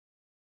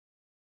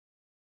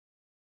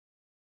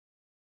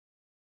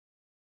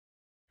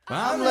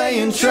I'm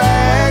laying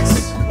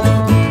tracks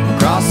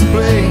across the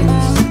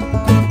plains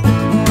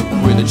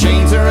with the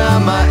chains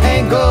around my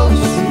ankles,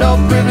 no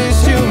privilege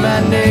to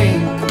my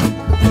name.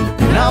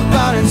 And I'm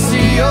bound in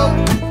steel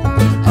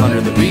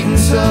under the beating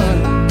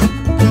sun,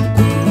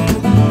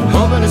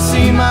 hoping to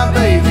see my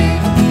baby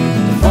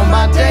before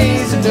my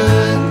days are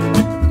done.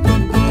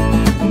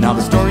 Now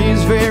the story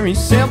is very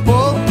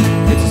simple,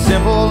 it's as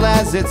simple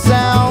as it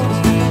sounds.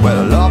 Well,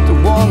 I loved a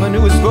woman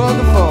who was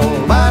spoken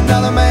for by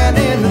another man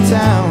in the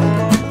town.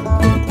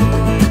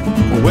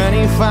 When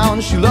he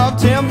found she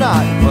loved him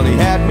not, well, he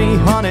had me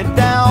hunted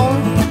down.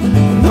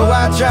 Though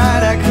I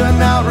tried, I couldn't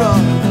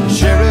outrun the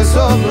sheriff's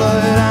old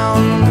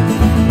bloodhound.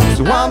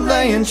 So I'm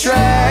laying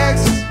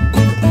tracks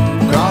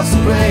across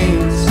the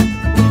plains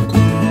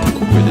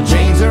with the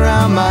chains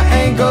around my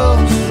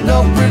ankles,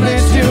 no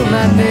privilege to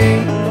my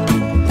name.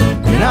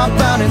 And I'm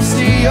bound in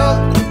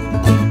steel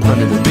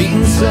under the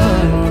beating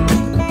sun,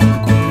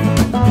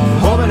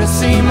 hoping to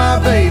see my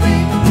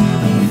baby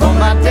before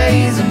my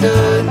days are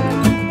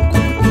done.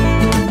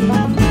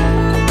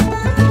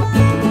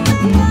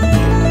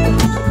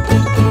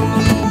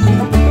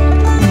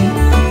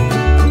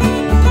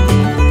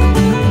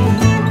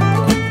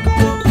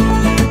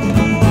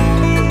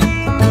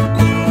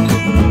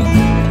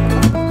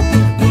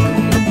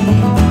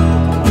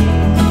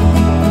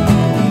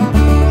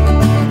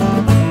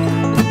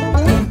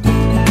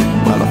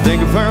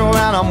 Think of her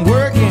when I'm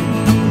working,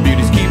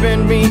 beauty's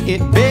keeping me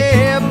at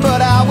bay, but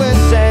I wish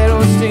that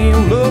old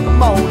steam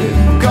locomotive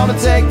gonna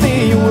take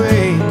me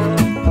away,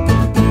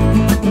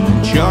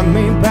 chug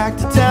me back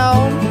to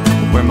town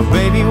where my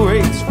baby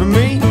waits for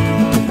me,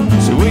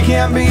 so we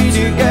can be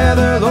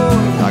together, Lord,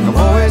 like I've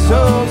always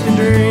hoped to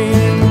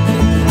dream.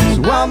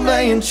 So I'm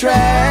laying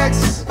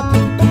tracks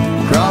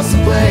across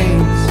the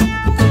plains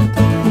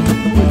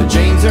with the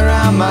chains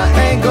around my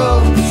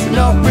ankles,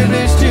 no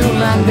privilege to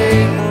my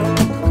name.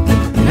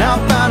 Now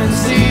I'm bound in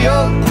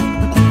steel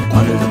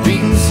under the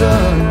beating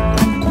sun,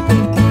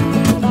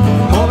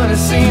 hoping to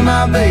see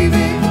my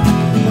baby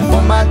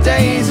before my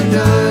days are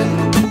done.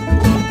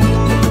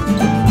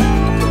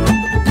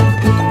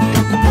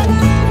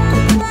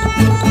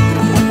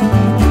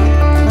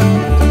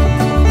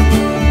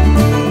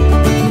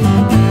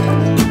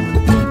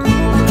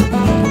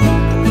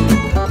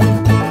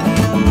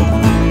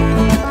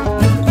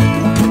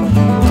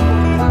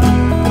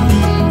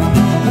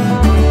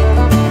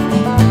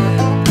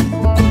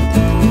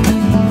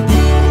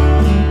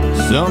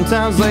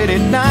 Sometimes late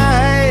at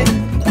night,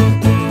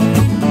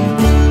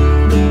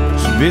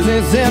 there's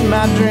business in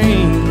my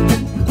dreams,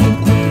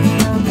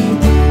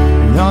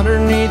 and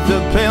underneath the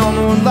pale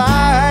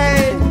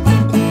moonlight,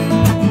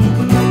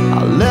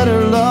 I let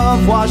her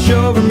love wash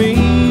over me.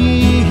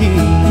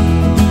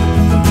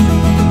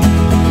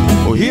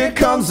 Well, here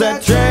comes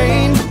that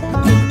train,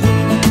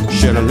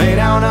 should've laid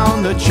down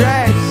on the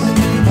tracks,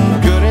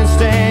 couldn't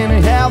stand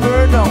and have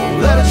her, no,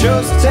 that I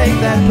chose to take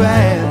that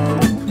path.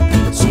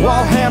 So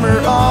I'll hammer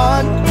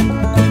on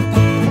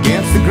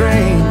against the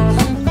grains,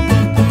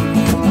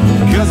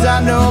 because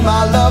I know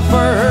my love for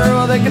her,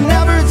 well, they can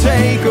never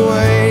take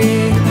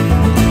away.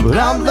 But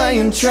I'm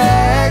laying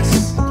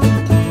tracks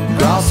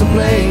across the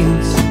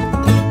plains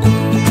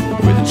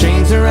with the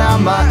chains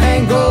around my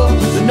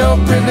ankles and no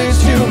privilege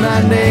to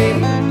my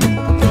name.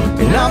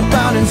 And I'm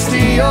bound in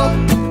steel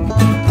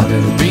under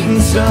the beating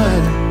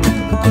sun,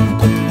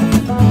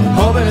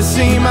 hoping to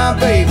see my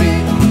baby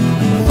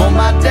before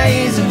my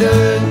days are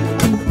done.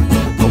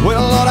 Well,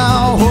 Lord,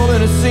 I'm hoping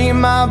to see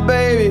my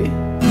baby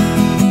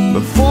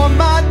before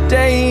my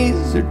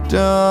days are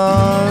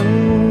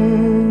done.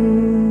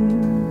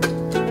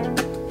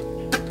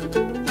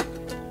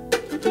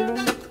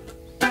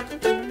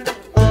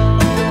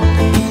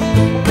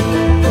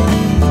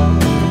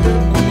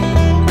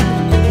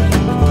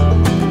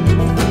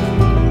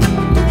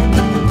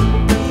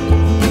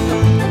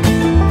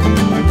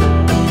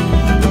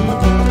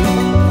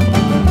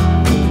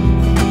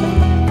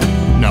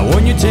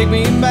 Take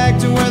me back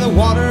to where the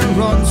water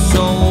runs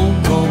so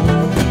cold.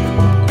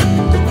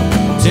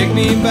 Take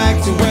me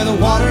back to where the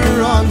water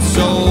runs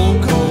so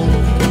cold.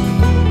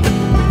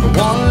 I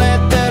wanna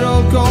let that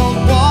old cold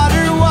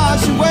water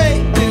wash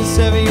away this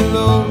heavy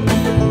load.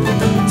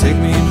 Take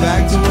me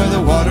back to where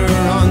the water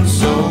runs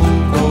so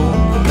cold.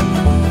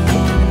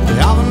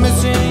 I've been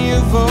missing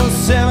you for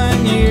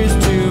 7 years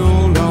too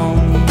long.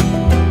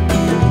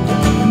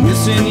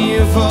 Missing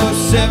you for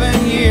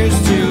 7 years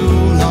too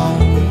long.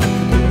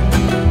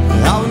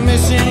 I'll be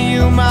missing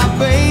you, my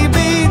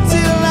baby,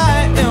 till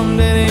I am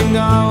dead and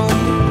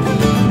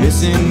gone.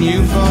 Missing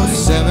you for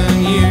 7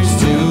 years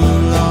too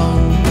long.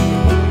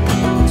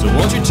 So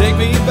won't you take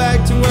me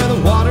back to where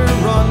the water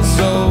runs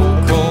so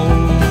cold?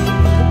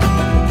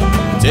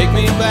 Take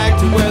me back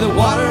to where the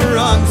water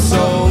runs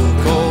so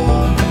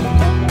cold.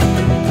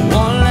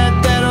 Won't let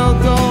that old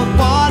cold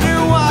water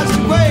wash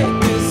away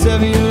this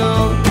heavy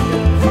load.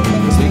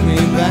 Take me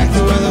back to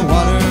where the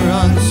water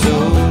runs so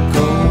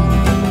cold.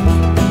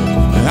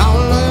 I'm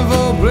looking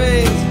for a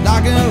place I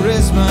can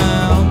rest my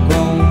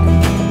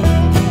bones.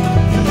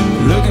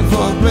 Looking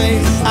for a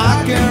place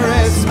I can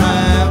rest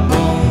my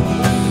bones.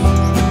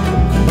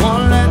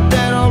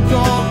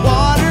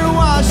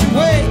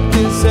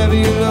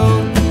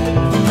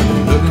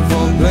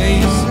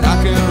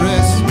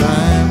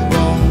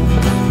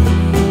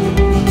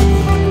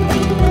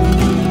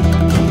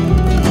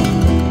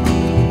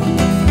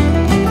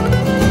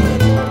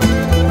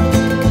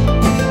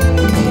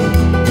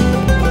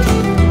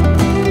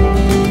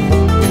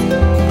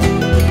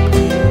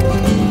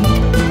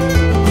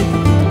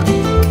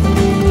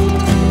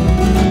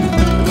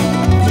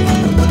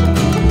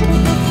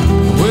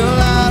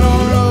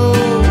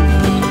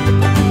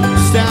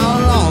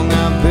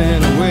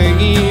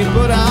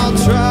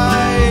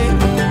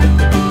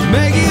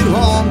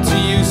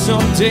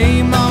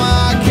 mama,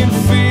 I can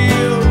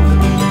feel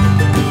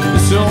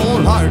this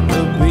old heart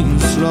beating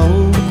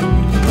slow.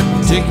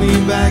 Take me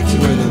back to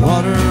where the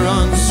water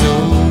runs so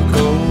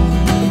cold.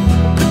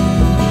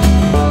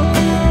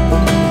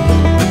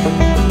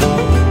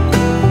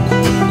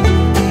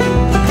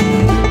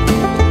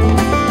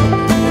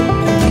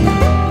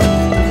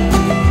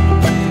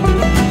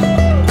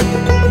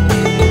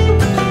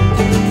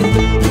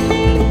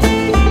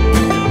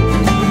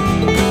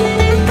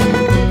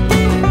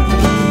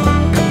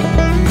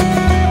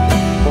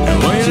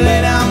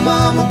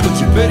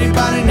 Pretty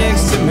body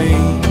next to me.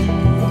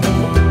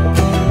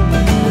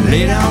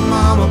 Lay down,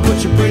 mama,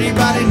 put your pretty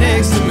body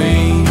next to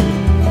me.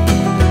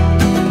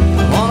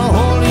 I wanna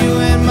hold you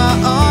in my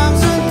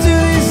arms until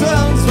these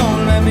lungs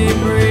won't let me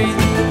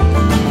breathe.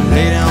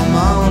 Lay down,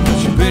 mama, put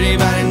your pretty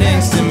body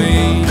next to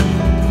me.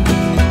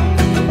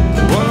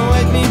 Wanna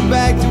wake me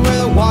back to where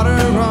the water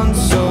runs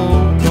so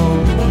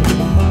cold.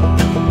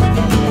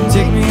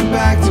 Take me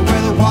back to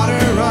where the water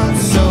runs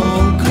so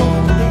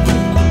cold.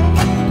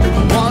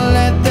 Wanna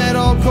let that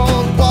old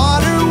cold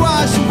water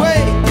wash away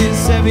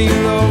this heavy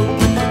load.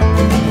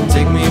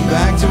 Take me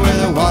back to where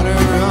the water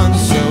runs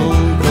so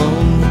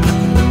cold.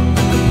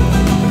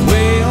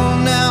 Well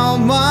now,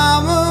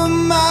 mama,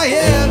 my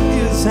head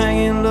is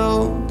hanging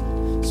low,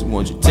 so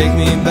won't you take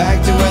me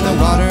back to where the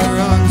water